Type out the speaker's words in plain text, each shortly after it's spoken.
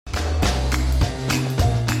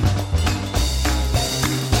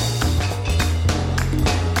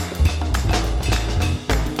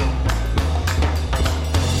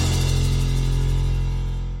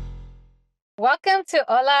Welcome to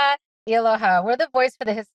Hola, Aloha. We're the voice for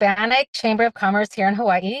the Hispanic Chamber of Commerce here in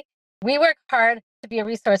Hawaii. We work hard to be a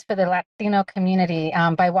resource for the Latino community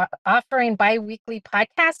by offering bi-weekly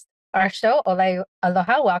podcasts, our show, Hola,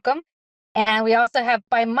 Aloha, welcome. And we also have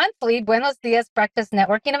bi-monthly Buenos Dias breakfast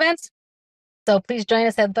networking events. So please join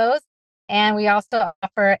us at those. And we also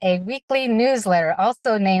offer a weekly newsletter,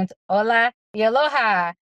 also named Hola y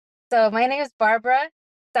Aloha. So my name is Barbara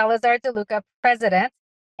Salazar De Luca, president,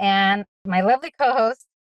 and my lovely co-host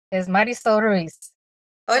is Marisol Ruiz.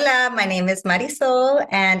 Hola, my name is Marisol,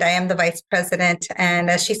 and I am the vice president, and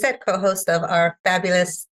as she said, co-host of our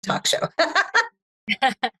fabulous talk show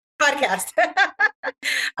podcast.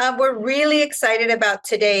 We're really excited about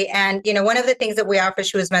today, and one of the things that we offer,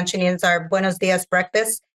 she was mentioning, is our Buenos Dias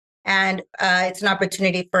breakfast, and it's an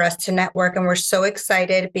opportunity for us to network, and we're so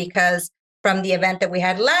excited because from the event that we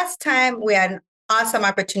had last time, we had an awesome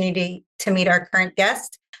opportunity to meet our current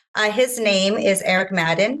guest. His name is Eric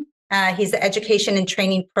Madden. He's the Education and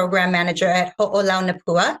Training Program Manager at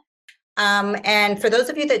Ho'olau and for those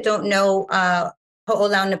of you that don't know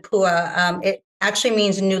Ho'olau it actually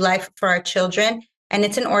means New Life for Our Children. And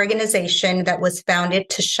it's an organization that was founded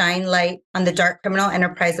to shine light on the dark criminal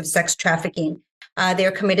enterprise of sex trafficking. They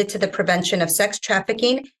are committed to the prevention of sex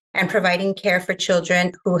trafficking and providing care for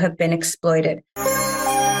children who have been exploited.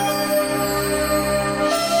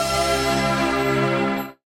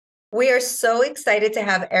 We are so excited to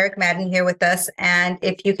have Eric Madden here with us. And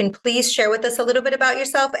if you can please share with us a little bit about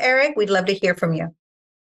yourself, Eric, we'd love to hear from you.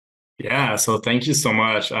 Yeah, so thank you so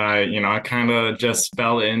much. I kind of just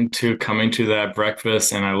fell into coming to that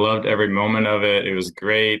breakfast and I loved every moment of it. It was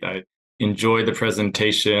great. I enjoyed the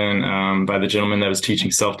presentation by the gentleman that was teaching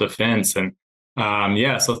self-defense. And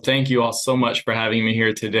so thank you all so much for having me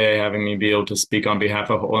here today, having me be able to speak on behalf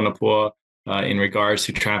of Ho'onapua in regards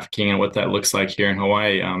to trafficking and what that looks like here in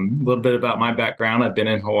Hawaii. A little bit about my background. I've been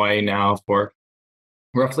in Hawaii now for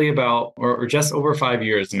roughly about or just over 5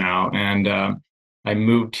 years now. And I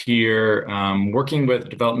moved here working with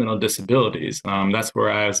developmental disabilities. That's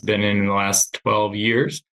where I've been in the last 12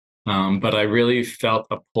 years. But I really felt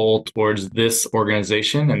a pull towards this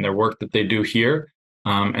organization and their work that they do here.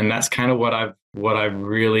 And that's kind of what I've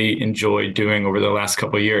really enjoyed doing over the last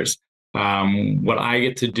couple of years. What I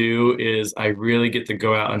get to do is I really get to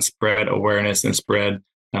go out and spread awareness and spread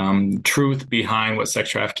truth behind what sex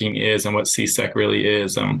trafficking is and what CSEC really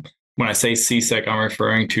is. When I say CSEC, I'm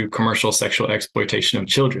referring to commercial sexual exploitation of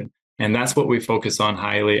children. And that's what we focus on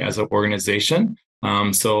highly as an organization.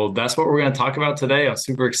 So that's what we're going to talk about today. I'm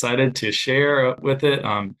super excited to share with it,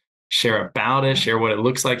 share about it, share what it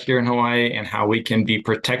looks like here in Hawaii and how we can be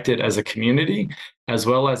protected as a community, as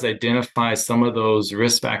well as identify some of those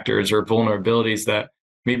risk factors or vulnerabilities that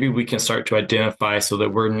maybe we can start to identify so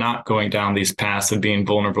that we're not going down these paths of being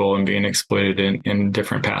vulnerable and being exploited in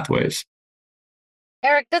different pathways.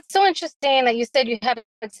 Eric, that's so interesting that you said you have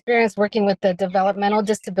experience working with the Developmental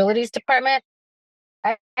Disabilities Department.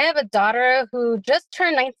 I have a daughter who just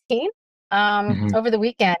turned 19 over the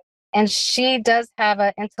weekend, and she does have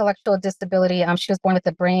an intellectual disability. She was born with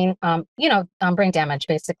a brain, brain damage,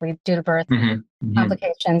 basically, due to birth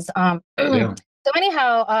complications. So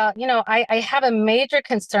anyhow, I have a major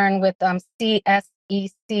concern with CSEC,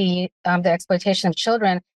 the exploitation of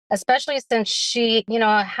children, especially since she,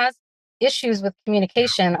 has issues with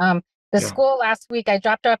communication. School last week, I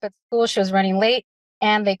dropped her off at school. She was running late,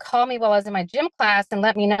 and they called me while I was in my gym class and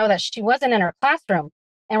let me know that she wasn't in her classroom.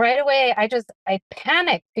 And right away, I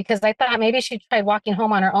panicked because I thought maybe she tried walking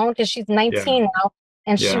home on her own because she's 19 now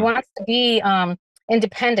and she wants to be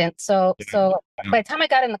independent. So by the time I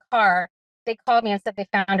got in the car, they called me and said they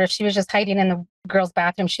found her. She was just hiding in the girls'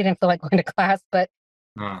 bathroom. She didn't feel like going to class, but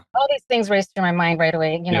all these things raced through my mind right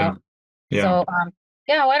away, So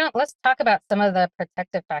let's talk about some of the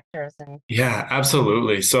protective factors. Yeah,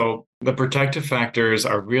 absolutely. So the protective factors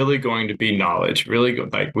are really going to be knowledge, really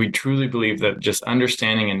like we truly believe that just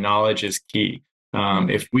understanding and knowledge is key.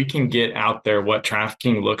 If we can get out there what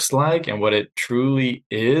trafficking looks like and what it truly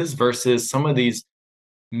is versus some of these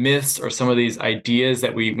myths or some of these ideas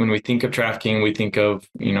that when we think of trafficking, we think of,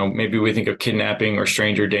 maybe we think of kidnapping or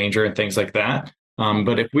stranger danger and things like that.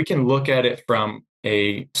 But if we can look at it from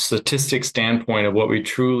a statistic standpoint of what we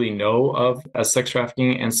truly know of as sex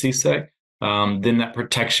trafficking and CSEC, then that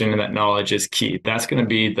protection and that knowledge is key. That's going to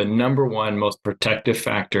be the number one most protective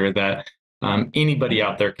factor that anybody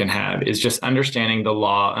out there can have, is just understanding the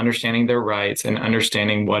law, understanding their rights, and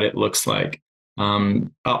understanding what it looks like.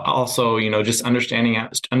 Also, just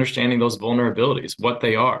understanding those vulnerabilities, what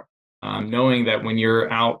they are, knowing that when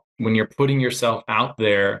you're putting yourself out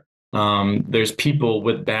there there's people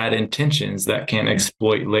with bad intentions that can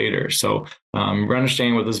exploit later. So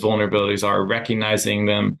understanding what those vulnerabilities are, recognizing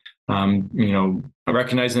them,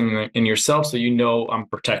 recognizing them in yourself, so I'm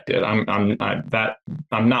protected. I'm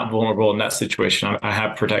not vulnerable in that situation. I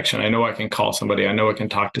have protection. I know I can call somebody. I know I can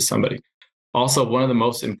talk to somebody. Also, one of the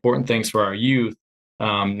most important things for our youth,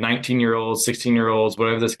 19-year-olds, 16-year-olds,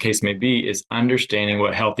 whatever this case may be, is understanding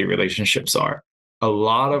what healthy relationships are. A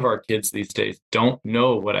lot of our kids these days don't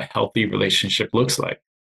know what a healthy relationship looks like.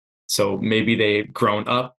 So maybe they've grown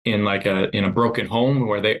up in in a broken home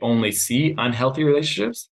where they only see unhealthy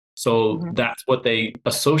relationships. So that's what they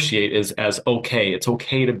associate as okay. It's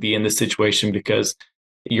okay to be in this situation because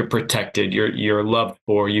you're protected, you're loved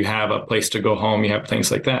for, you have a place to go home, you have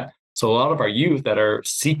things like that. So a lot of our youth that are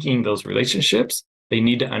seeking those relationships, they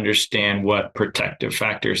need to understand what protective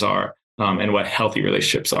factors are, and what healthy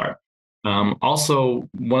relationships are. Also,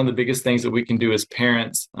 one of the biggest things that we can do as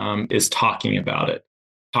parents, is talking about it,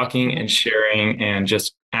 talking and sharing and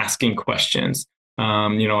just asking questions.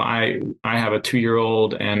 I have a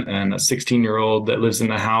 2-year-old and a 16-year-old that lives in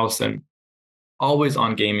the house and always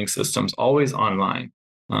on gaming systems, always online.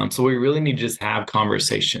 So we really need to just have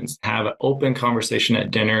conversations, have an open conversation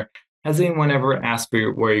at dinner. Has anyone ever asked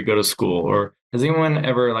for where you go to school? Or has anyone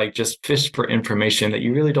ever just fished for information that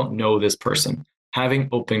you really don't know this person? Having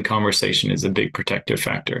open conversation is a big protective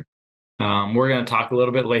factor. We're going to talk a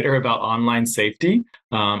little bit later about online safety,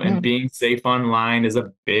 and being safe online is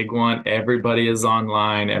a big one. Everybody is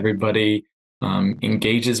online. Everybody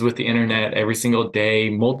engages with the internet every single day,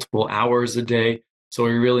 multiple hours a day. So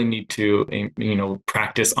we really need to,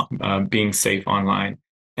 practice being safe online.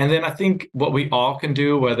 And then I think what we all can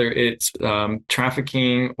do, whether it's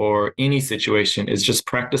trafficking or any situation, is just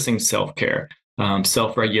practicing self-care,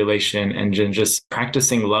 self-regulation, and just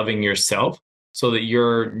practicing loving yourself so that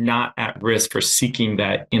you're not at risk for seeking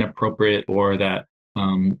that inappropriate or that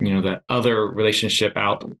that other relationship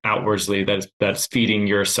outwardly that's feeding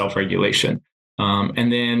your self-regulation.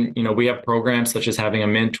 And then we have programs such as having a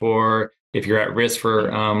mentor. If you're at risk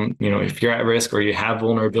if you're at risk or you have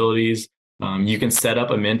vulnerabilities, you can set up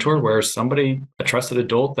a mentor where a trusted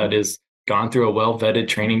adult that is gone through a well-vetted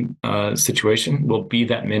training situation will be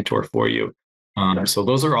that mentor for you. So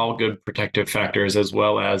those are all good protective factors, as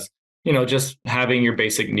well as just having your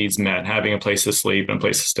basic needs met, having a place to sleep and a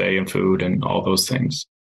place to stay and food and all those things.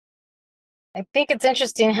 I think it's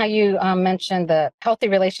interesting how you mentioned the healthy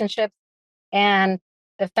relationships and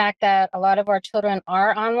the fact that a lot of our children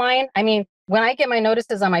are online. I mean, when I get my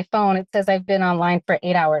notices on my phone, it says I've been online for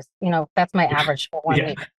 8 hours. That's my average for one Yeah.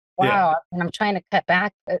 week. Yeah. Wow. And I'm trying to cut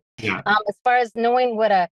back. Yeah. As far as knowing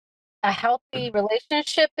what a healthy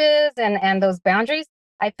relationship is and those boundaries,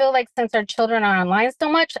 I feel like since our children are online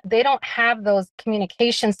so much, they don't have those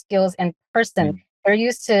communication skills in person. They're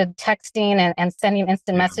used to texting and sending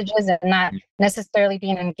instant messages and not necessarily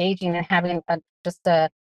being engaging and having just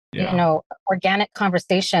a organic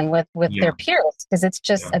conversation with their peers, because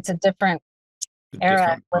it's a different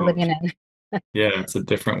era we're living in. Yeah, it's a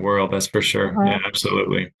different world, that's for sure. Yeah,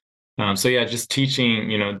 absolutely. So yeah, just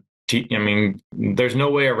teaching, I mean, there's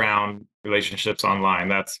no way around relationships online.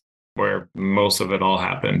 That's where most of it all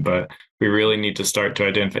happened. But we really need to start to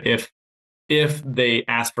identify if they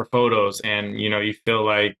ask for photos and you feel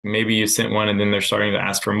like maybe you sent one and then they're starting to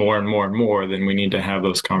ask for more and more and more, then we need to have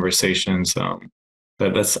those conversations.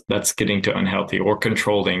 That's getting to unhealthy or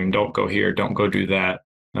controlling. Don't go here, don't go do that.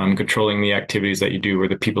 Controlling the activities that you do or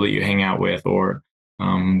the people that you hang out with, or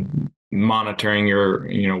monitoring your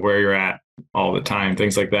where you're at all the time.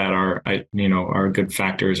 Things like that are good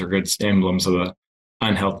factors or good emblems of a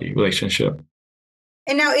unhealthy relationship.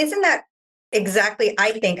 And now, isn't that exactly,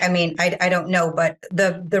 I think, I mean, I don't know, but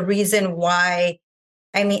the reason why,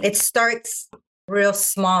 I mean, it starts real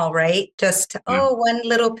small, right? Just, one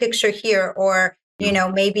little picture here, or,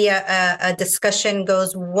 maybe a discussion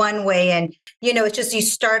goes one way and, it's just, you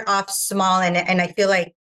start off small and I feel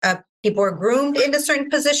like people are groomed into certain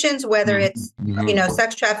positions, whether it's,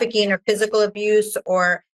 sex trafficking or physical abuse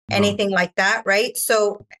or anything like that, right?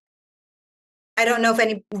 So I don't know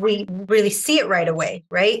if we really see it right away,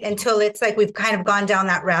 right? Until it's like we've kind of gone down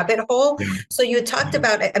that rabbit hole. Yeah. So you talked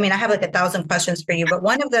about, I mean, I have like 1,000 questions for you, but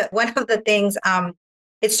one of the things,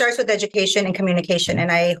 it starts with education and communication.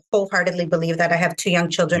 And I wholeheartedly believe that. I have 2 young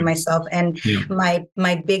children myself. And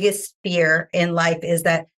my biggest fear in life is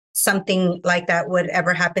that something like that would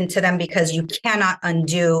ever happen to them, because you cannot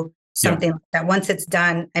undo something like that. Once it's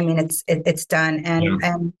done, I mean, it's done.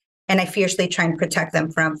 And I fiercely try and protect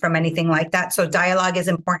them from anything like that. So dialogue is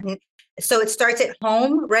important. So it starts at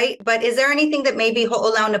home, right? But is there anything that maybe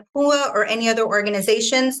Ho'olau Napua or any other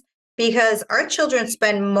organizations because our children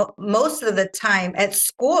spend most of the time at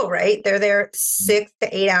school, right? They're there 6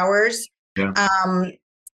 to 8 hours. Yeah.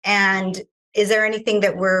 And is there anything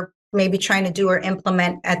that we're maybe trying to do or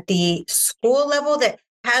implement at the school level that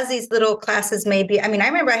has these little classes? Maybe, I mean, I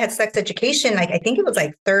remember I had sex education, like I think it was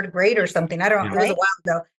like third grade or something. I don't know, it was a while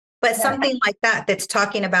ago, but something like that that's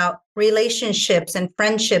talking about relationships and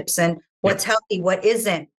friendships and what's healthy, what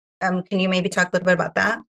isn't. Can you maybe talk a little bit about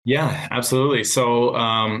that? Yeah, absolutely. So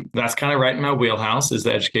that's kind of right in my wheelhouse, is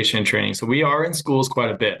the education and training. So we are in schools quite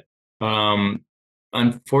a bit.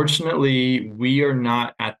 Unfortunately, we are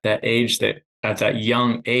not at that age, that at that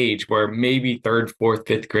young age where maybe third, fourth,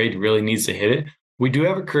 fifth grade really needs to hit it. We do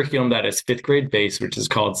have a curriculum that is fifth grade based, which is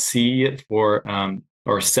called C for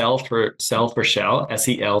or SEL for shell,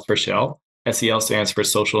 SEL for shell. SEL stands for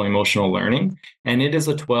social emotional learning. And it is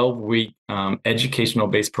a 12-week educational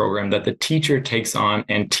based program that the teacher takes on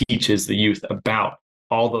and teaches the youth about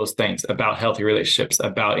all those things, about healthy relationships,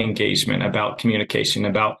 about engagement, about communication,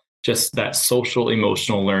 about just that social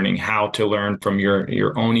emotional learning, how to learn from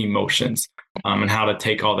your own emotions, and how to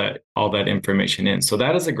take all that information in. So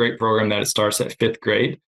that is a great program that it starts at fifth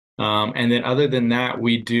grade. And then other than that,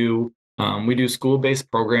 we do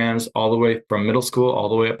school-based programs all the way from middle school all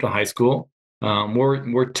the way up to high school.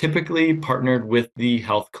 We're typically partnered with the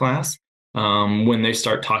health class when they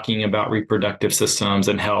start talking about reproductive systems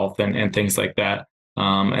and health and things like that.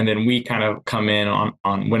 And then we kind of come in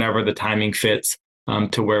on whenever the timing fits,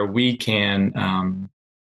 to where we can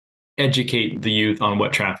educate the youth on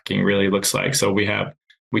what trafficking really looks like. So we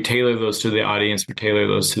tailor those to the audience, we tailor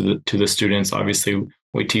those to the students. Obviously,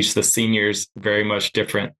 we teach the seniors very much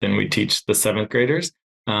different than we teach the seventh graders.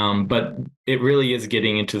 But it really is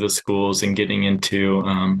getting into the schools and getting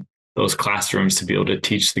into those classrooms to be able to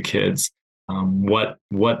teach the kids what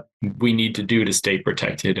we need to do to stay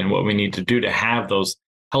protected and what we need to do to have those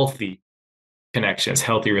healthy connections,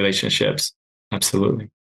 healthy relationships. Absolutely.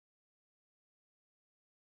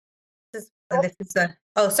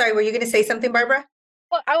 Oh, sorry. Were you going to say something, Barbara?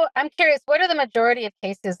 Well, I'm curious, what are the majority of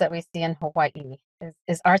cases that we see in Hawaii?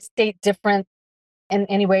 Is our state different in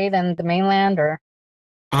any way than the mainland, or?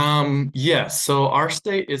 Yes. So our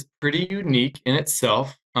state is pretty unique in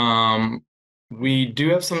itself. We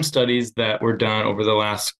do have some studies that were done over the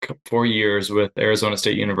last 4 years with Arizona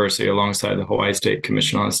State University alongside the Hawaii State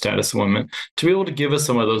Commission on the Status of Women to be able to give us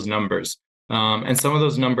some of those numbers. And some of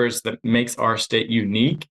those numbers that makes our state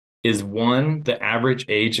unique is, one, the average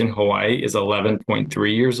age in Hawaii is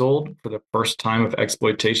 11.3 years old for the first time of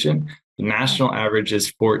exploitation. The national average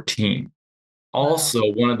is 14. Also,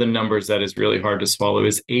 one of the numbers that is really hard to swallow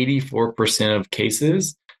is 84% of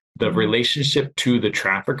cases, the relationship to the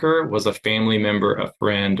trafficker was a family member, a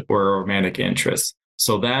friend, or a romantic interest.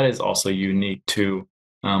 So that is also unique to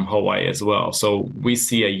Hawaii as well. So we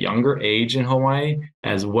see a younger age in Hawaii,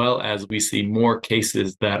 as well as we see more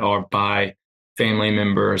cases that are by family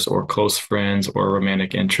members or close friends or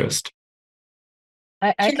romantic interest.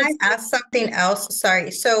 Can I ask something else?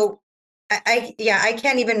 Sorry. So I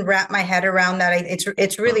can't even wrap my head around that.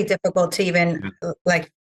 It's really difficult to even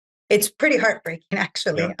it's pretty heartbreaking,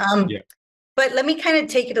 actually. But let me kind of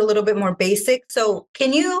take it a little bit more basic. So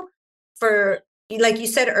can you, like you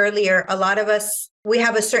said earlier, a lot of us, we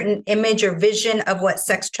have a certain image or vision of what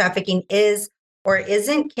sex trafficking is or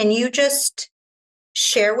isn't. Can you just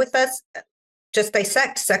share with us, just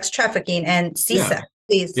dissect sex trafficking and CSEC,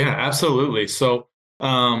 please? Yeah, absolutely. So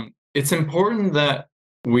it's important that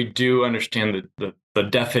we do understand the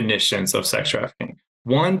definitions of sex trafficking.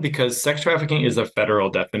 One, because sex trafficking is a federal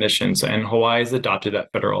definition, and Hawaii has adopted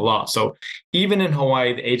that federal law. So even in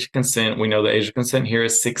Hawaii, the age of consent, we know the age of consent here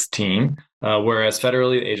is 16, whereas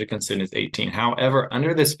federally the age of consent is 18. However,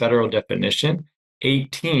 under this federal definition,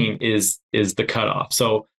 18 is the cutoff.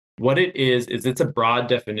 So what it is it's a broad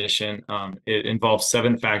definition. It involves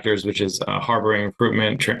 7 factors, which is harboring,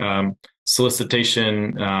 recruitment,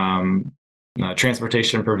 solicitation,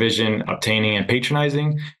 transportation, provision, obtaining, and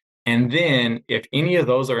patronizing. And then if any of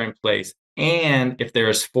those are in place, and if there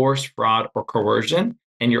is force, fraud, or coercion,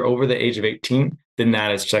 and you're over the age of 18, then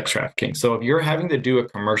that is sex trafficking. So if you're having to do a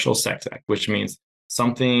commercial sex act, which means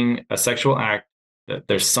a sexual act, that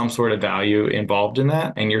there's some sort of value involved in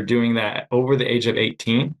that, and you're doing that over the age of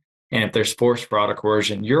 18, and if there's force, fraud, or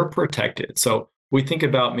coercion, you're protected. So we think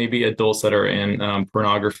about maybe adults that are in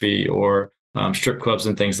pornography or strip clubs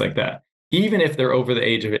and things like that. Even if they're over the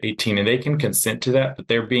age of 18 and they can consent to that, but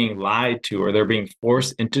they're being lied to or they're being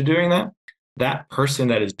forced into doing that, that person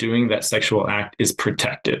that is doing that sexual act is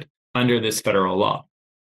protected under this federal law.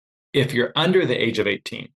 If you're under the age of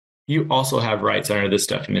 18, you also have rights under this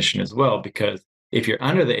definition as well, because if you're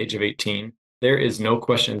under the age of 18, there is no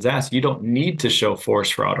questions asked. You don't need to show force,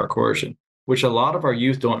 fraud, or coercion, which a lot of our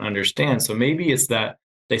youth don't understand. So maybe it's that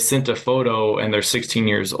they sent a photo and they're 16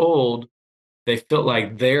 years old, they feel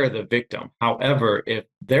like they're the victim. However, if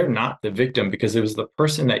they're not the victim because it was the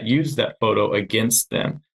person that used that photo against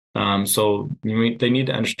them. So they need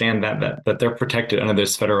to understand that they're protected under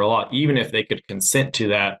this federal law, even if they could consent to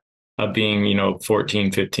that of being,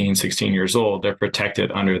 14, 15, 16 years old, they're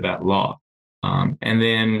protected under that law. And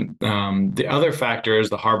then the other factors,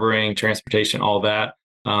 the harboring, transportation, all that,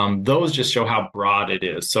 those just show how broad it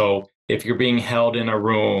is. So if you're being held in a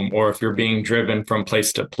room, or if you're being driven from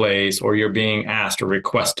place to place, or you're being asked or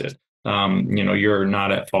requested, you're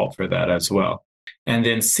not at fault for that as well. And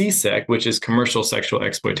then CSEC, which is commercial sexual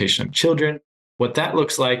exploitation of children, what that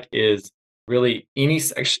looks like is really any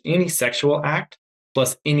sexual act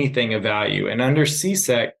plus anything of value. And under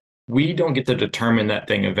CSEC, we don't get to determine that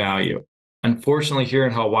thing of value. Unfortunately, here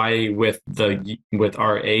in Hawaii, with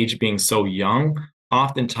our age being so young,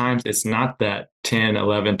 oftentimes it's not that 10,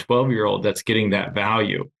 11, 12-year-old that's getting that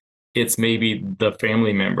value. It's maybe the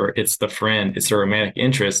family member, it's the friend, it's a romantic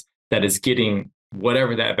interest that is getting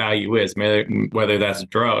whatever that value is, whether that's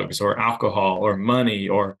drugs or alcohol or money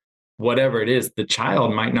or whatever it is. The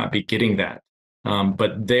child might not be getting that,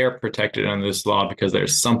 but they're protected under this law because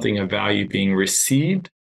there's something of value being received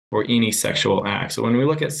for any sexual act. So when we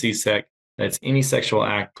look at CSEC, that's any sexual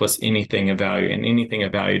act plus anything of value, and anything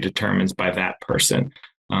of value determines by that person.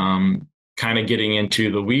 Kind of getting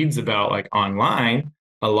into the weeds about like online,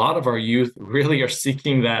 a lot of our youth really are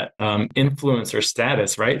seeking that influencer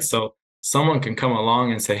status, right? So someone can come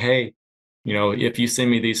along and say, hey, if you send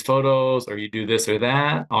me these photos or you do this or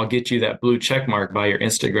that, I'll get you that blue check mark by your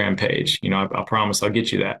Instagram page. I promise I'll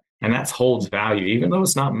get you that. And that holds value, even though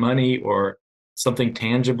it's not money or something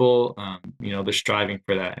tangible. They're striving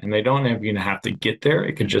for that, and they don't even have to get there.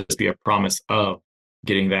 It could just be a promise of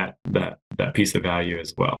getting that piece of value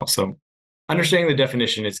as well. So understanding the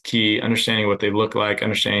definition is key. Understanding what they look like,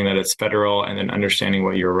 understanding that it's federal, and then understanding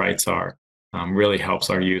what your rights are really helps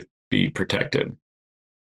our youth be protected.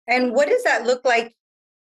 And what does that look like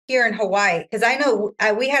here in Hawaii? Because I know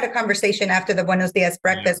we had a conversation after the Buenos Dias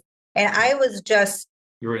breakfast, and I was just,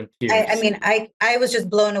 you were in tears. I was just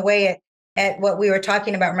blown away at what we were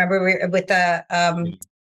talking about. Remember, with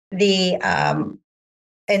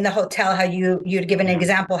in the hotel, how you'd given an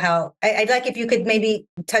example, how I'd like if you could maybe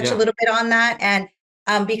touch a little bit on that. And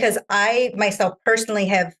because I myself personally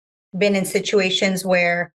have been in situations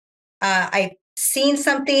where I've seen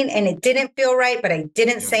something and it didn't feel right, but I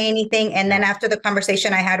didn't say anything. And then after the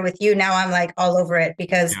conversation I had with you, now I'm like all over it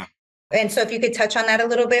because, and so if you could touch on that a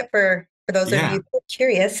little bit for those of you who are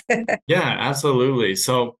curious. Yeah, absolutely.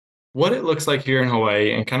 So what it looks like here in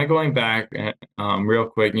Hawaii, and kind of going back real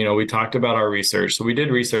quick, we talked about our research. So we did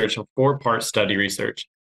research, a 4-part study research.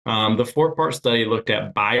 The 4-part study looked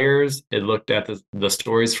at buyers. It looked at the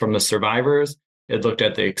stories from the survivors. It looked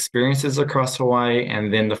at the experiences across Hawaii.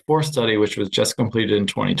 And then the 4th study, which was just completed in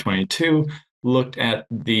 2022, looked at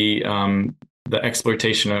the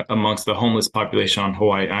exploitation amongst the homeless population on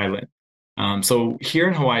Hawaii Island. So here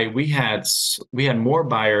in Hawaii, we had more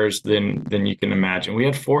buyers than you can imagine. We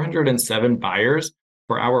had 407 buyers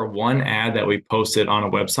for our one ad that we posted on a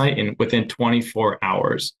website within 24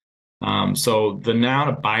 hours. So the amount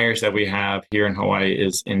of buyers that we have here in Hawaii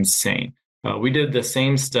is insane. We did the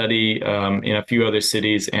same study in a few other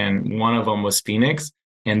cities, and one of them was Phoenix,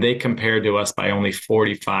 and they compared to us by only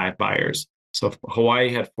 45 buyers. So Hawaii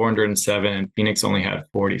had 407 and Phoenix only had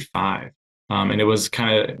 45. And it was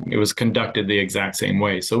conducted the exact same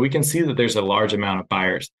way. So we can see that there's a large amount of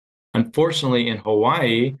buyers. Unfortunately, in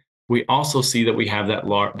Hawaii, we also see that we have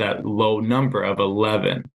that low number of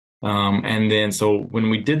 11. And then, so when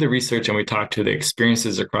we did the research and we talked to the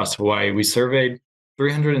experiences across Hawaii, we surveyed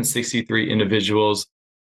 363 individuals.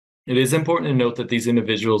 It is important to note that these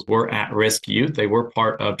individuals were at-risk youth. They were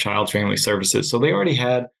part of Child Family Services. So they already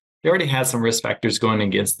had some risk factors going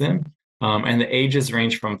against them. And the ages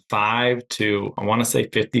range from 5 to, I want to say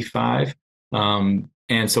 55. And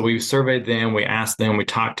so we surveyed them, we asked them, we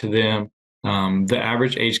talked to them. The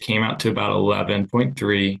average age came out to about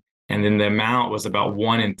 11.3. And then the amount was about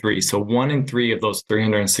 1 in 3. So 1 in 3 of those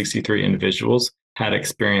 363 individuals had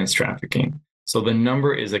experienced trafficking. So the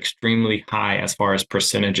number is extremely high as far as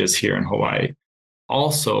percentages here in Hawaii.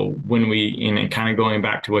 Also, when and kind of going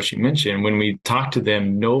back to what you mentioned, when we talked to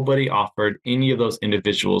them, nobody offered any of those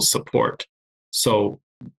individuals support. So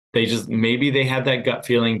maybe they had that gut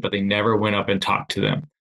feeling, but they never went up and talked to them.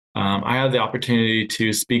 I had the opportunity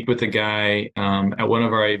to speak with a guy at one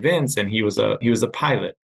of our events, and he was a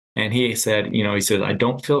pilot. And he said, you know, he said, I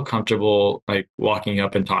don't feel comfortable like walking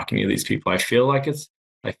up and talking to these people. I feel like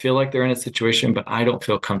they're in a situation, but I don't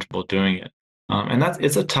feel comfortable doing it. And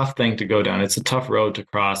it's a tough thing to go down. It's a tough road to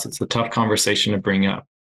cross. It's a tough conversation to bring up.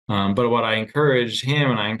 But what I encourage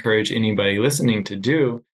him and I encourage anybody listening to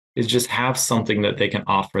do is just have something that they can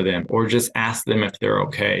offer them, or just ask them if they're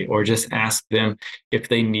okay, or just ask them if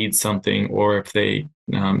they need something, or if they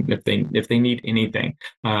need anything.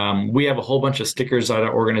 We have a whole bunch of stickers at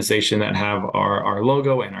our organization that have our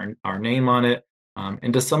logo and our name on it.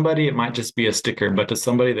 And to somebody, it might just be a sticker, but to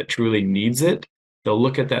somebody that truly needs it, they'll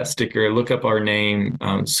look at that sticker, look up our name,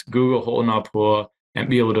 Google Hola, and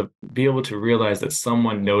be able to realize that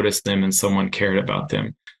someone noticed them and someone cared about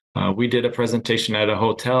them. We did a presentation at a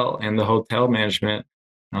hotel, and the hotel management,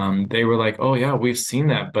 they were like, "Oh yeah, we've seen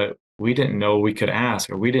that, but we didn't know we could ask,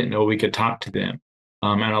 or we didn't know we could talk to them."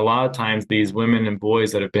 And a lot of times, these women and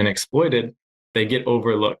boys that have been exploited, they get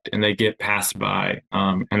overlooked and they get passed by.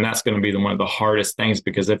 And that's going to be one of the hardest things,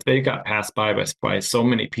 because if they got passed by so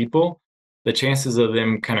many people, the chances of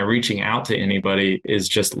them kind of reaching out to anybody is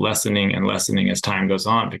just lessening and lessening as time goes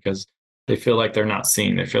on, because they feel like they're not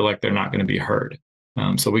seen. They feel like they're not going to be heard.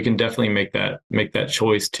 So we can definitely make that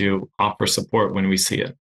choice to offer support when we see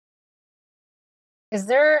it. Is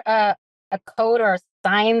there a code or a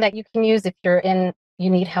sign that you can use if you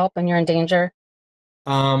need help and you're in danger?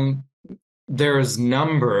 Um, there's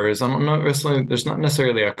numbers. I don't know. There's not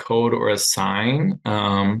necessarily a code or a sign.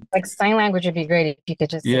 Like sign language would be great if you could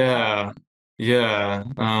just say help. Yeah,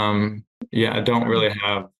 yeah, yeah. I don't really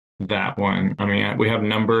have that one. I mean, we have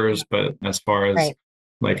numbers, but as far as Right.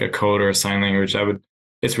 like a code or a sign language, I would.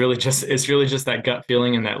 It's really just that gut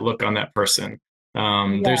feeling and that look on that person.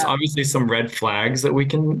 There's Yeah. obviously some red flags that we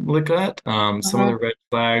can look at. Some of Hmm. the red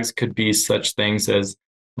flags could be such things as,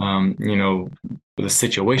 you know, the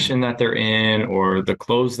situation that they're in, or the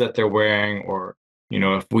clothes that they're wearing, or you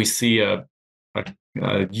know, if we see a,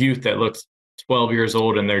 a youth that looks 12 years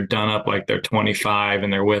old and they're done up like they're 25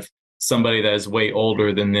 and they're with somebody that is way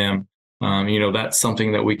older than them. You know, that's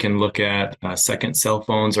something that we can look at. Second cell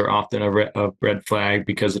phones are often a red flag,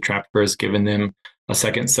 because the trafficker has given them a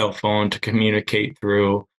second cell phone to communicate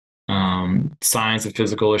through. Signs of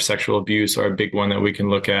physical or sexual abuse are a big one that we can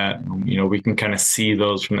look at. You know, we can kind of see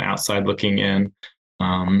those from the outside looking in.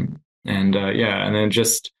 Yeah, and then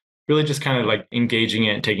just really just kind of like engaging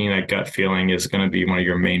it and taking that gut feeling is going to be one of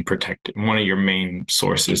your main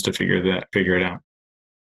sources to figure it out.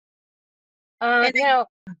 And You know,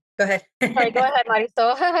 go ahead. sorry, go ahead, No, I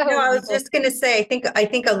was Marisol. just going to say, I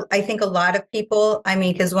think a lot of people, I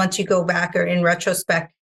mean, because once you go back or in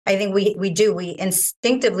retrospect, I think we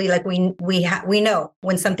instinctively, like we know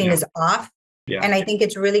when something Yeah, is off. yeah, And I think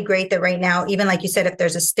it's really great that right now, even like you said, if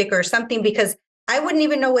there's a sticker or something, because I wouldn't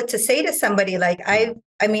even know what to say to somebody. Like I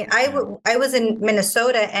mean, I was in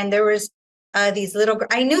Minnesota, and there was these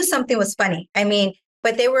I knew something was funny. I mean,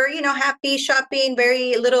 but they were, happy shopping,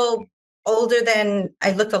 very little older than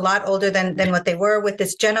I looked a lot older than what they were, with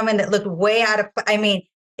this gentleman that looked way out of, I mean,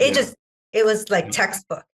 yeah, it was like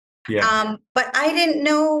textbook. yeah. But I didn't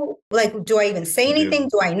know, like, do I even say You do. anything?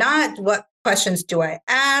 Do I not? What questions do I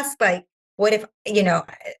ask? Like, what if,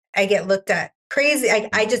 I get looked at crazy?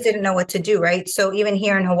 I just didn't know what to do. Right. So even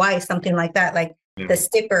here in Hawaii, something like that, like Yeah, the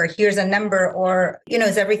sticker, here's a number, or,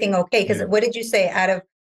 is everything okay? Because yeah. what did you say, out of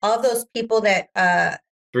all those people that,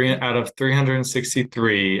 Three out of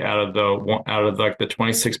 363 out of like the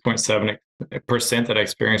 26.7% that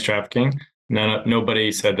experienced trafficking,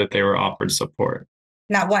 nobody said that they were offered support.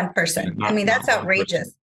 not one Yeah, person. I mean, not that's one person.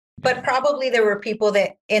 outrageous. But probably there were people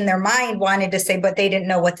that in their mind wanted to say, but they didn't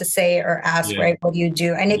know what to say or ask, Yeah, right? What do you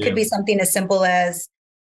do? And it could yeah, be something as simple as,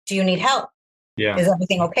 do you need help? yeah, Is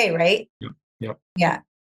everything okay? Right? yep, yep, Yeah.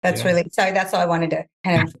 That's yeah, really, sorry. That's all I wanted to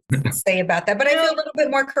kind of say about that. But I feel a little bit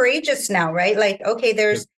more courageous now, right? Like, okay,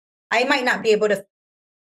 yep, I might not be able to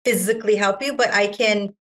physically help you, but I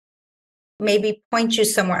can maybe point you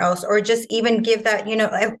somewhere else, or just even give that,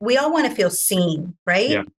 we all want to feel seen, yeah,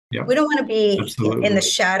 right? yeah, We don't want to be in the absolutely.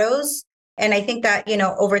 shadows. And I think that,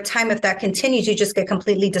 over time, if that continues, you just get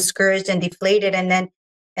completely discouraged and deflated. And then,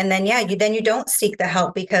 yeah, you don't seek the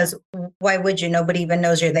help, because why would you? Nobody even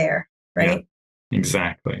knows you're there. Yeah, Right.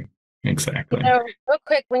 exactly, exactly. Real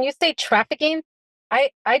quick, when you say trafficking,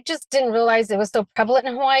 I just didn't realize it was so prevalent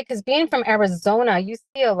in Hawaii, because being from Arizona, you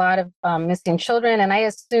see a lot of missing children, and I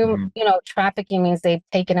assume, Mhm. trafficking means they've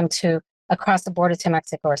taken them to across the border to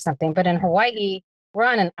Mexico or something. But in Hawaii, we're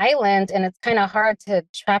on an island, and it's kind of hard to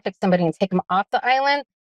traffic somebody and take them off the island.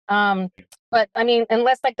 Um, but I mean,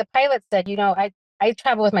 unless like the pilot said, I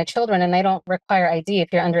travel with my children, and they don't require ID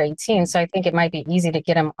if you're under 18, so I think it might be easy to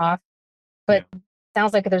get them off. Yeah, But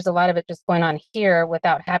sounds like there's a lot of it just going on here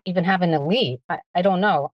without even having to leave. I don't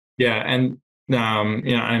know. Yeah, and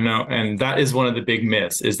I know, and that is one of the big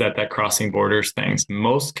myths is that crossing borders things.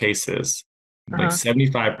 Most cases, like Uh-huh.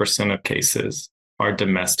 75% of cases, are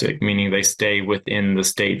domestic, meaning they stay within the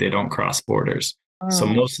state. They don't cross borders. So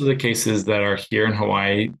Mm, most of the cases that are here in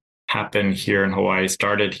Hawaii happen here in Hawaii,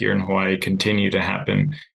 started here in Hawaii, continue to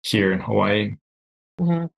happen here in Hawaii.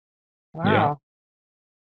 hmm Yeah. Wow.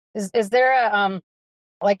 Is there a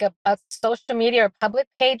like a social media or public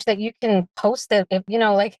page that you can post it if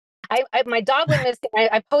like I my dog went missing.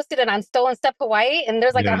 I posted it on Stolen Stuff Hawaii and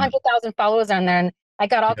there's like Yeah. 100,000 followers on there and I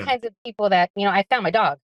got all Yeah. kinds of people that I found my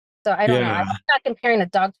dog. So I don't know. I'm Yeah. not comparing a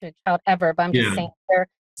dog to a child ever, but I'm just Yeah. saying there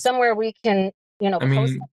somewhere we can I post.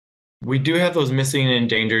 mean, we do have those missing and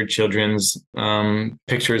endangered children's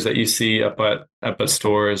pictures that you see up at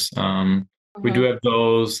stores. We do Mhm. have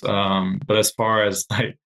those, but as far as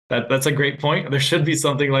like that's a great point. There should be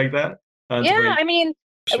something like that. That's Yeah, very I mean,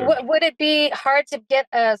 sure. would it be hard to get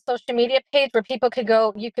a social media page where people could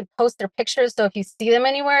go, you could post their pictures, so if you see them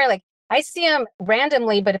anywhere, like I see them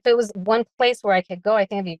randomly, but if it was one place where I could go, I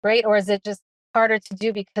think it'd be great. Or is it just harder to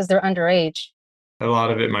do because they're underage? A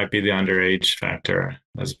lot of it might be the underage factor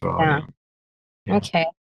as well. Yeah. Yeah. Yeah. Okay.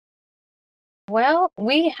 Well,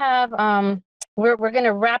 we have we're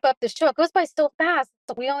gonna wrap up the show. It goes by so fast.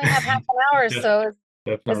 So we only have half an hour. Yeah, So is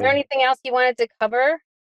there definitely. anything else you wanted to cover,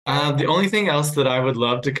 Eric? The only thing else that I would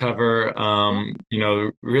love to cover,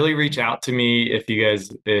 really reach out to me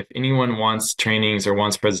if anyone wants trainings or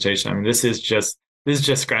wants presentation. I mean, this is just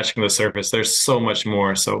scratching the surface. There's so much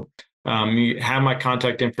more. So you have my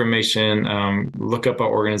contact information. Look up our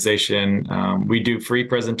organization. We do free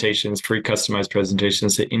presentations, free customized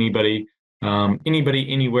presentations to anybody,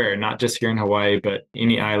 anywhere, not just here in Hawaii, but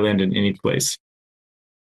any island and any place.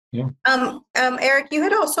 Yeah. Eric, you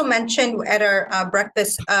had also mentioned at our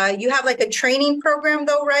breakfast, you have like a training program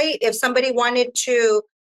though, right? If somebody wanted to,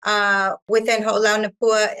 within Hola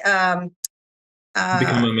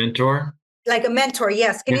Become a mentor. like a mentor,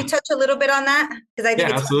 yes. Can you Yeah. touch a little bit on that? Because I think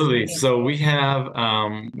Yeah, it's absolutely. fascinating. So we have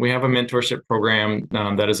a mentorship program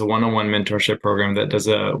that is a one-on-one mentorship program that does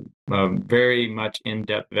a very much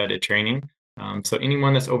in-depth vetted training. So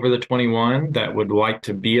anyone that's over the 21 that would like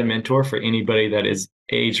to be a mentor for anybody that is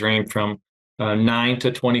age range from 9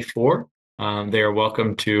 to 24, they are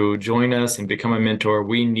welcome to join us and become a mentor.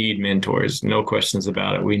 We need mentors, no questions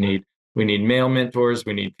about it. We need male mentors,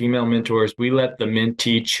 we need female mentors. We let the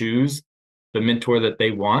mentee choose the mentor that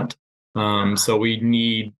they want. So we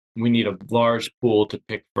need a large pool to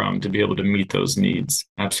pick from to be able to meet those needs.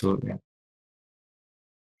 Absolutely.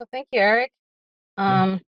 So thank you, Eric. Yeah.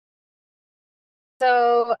 Um,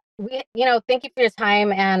 so thank you for your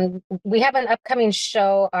time. And we have an upcoming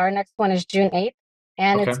show. Our next one is June 8th,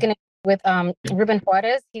 and Okay. it's going to be with Ruben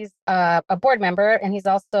Juarez. He's a board member, and he's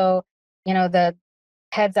also, the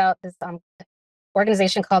heads out this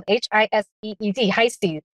organization called HISEED, High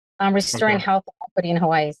Seas, Restoring Okay. Health and Equity in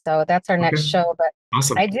Hawaii. So that's our next Okay. show. But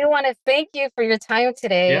Awesome. I do want to thank you for your time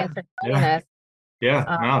today Yeah. and for joining Yeah. us.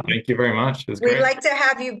 Yeah. No, thank you very much. It was great. We'd like to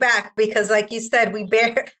have you back because, like you said, we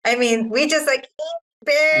just like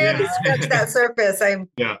barely scratched that surface.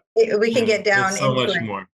 Yeah. We can get down There's so into much it.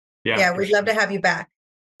 more. Yeah. Yeah, for we'd love sure. to have you back.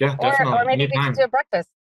 Yeah, Or definitely. maybe we Anytime. could do a breakfast.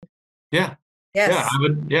 Yeah. Yes.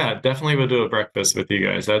 Yeah, definitely would do a breakfast with you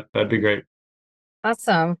guys. That'd be great.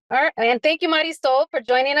 Awesome. All right. And thank you, Marisol, for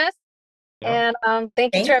joining us. Yeah. And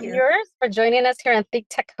thank you to Thank our you. viewers for joining us here on Think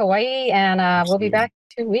Tech Hawaii. And we'll be Absolutely. back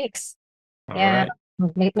in 2 weeks. All And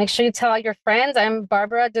right. make sure you tell all your friends. I'm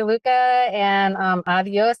Barbara DeLuca, and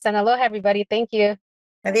adios and aloha, everybody. Thank you.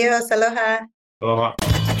 Adios. Aloha. Aloha.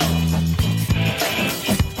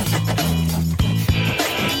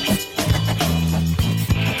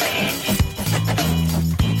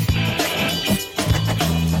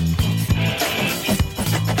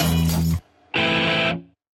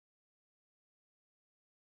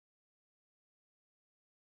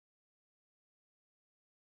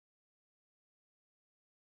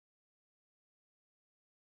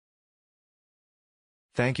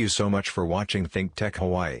 Thank you so much for watching Think Tech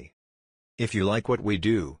Hawaii. If you like what we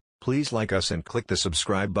do, please like us and click the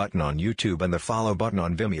subscribe button on YouTube and the follow button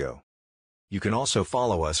on Vimeo. You can also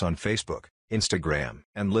follow us on Facebook, Instagram,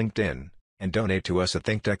 and LinkedIn, and donate to us at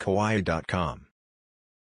thinktechhawaii.com.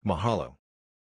 Mahalo.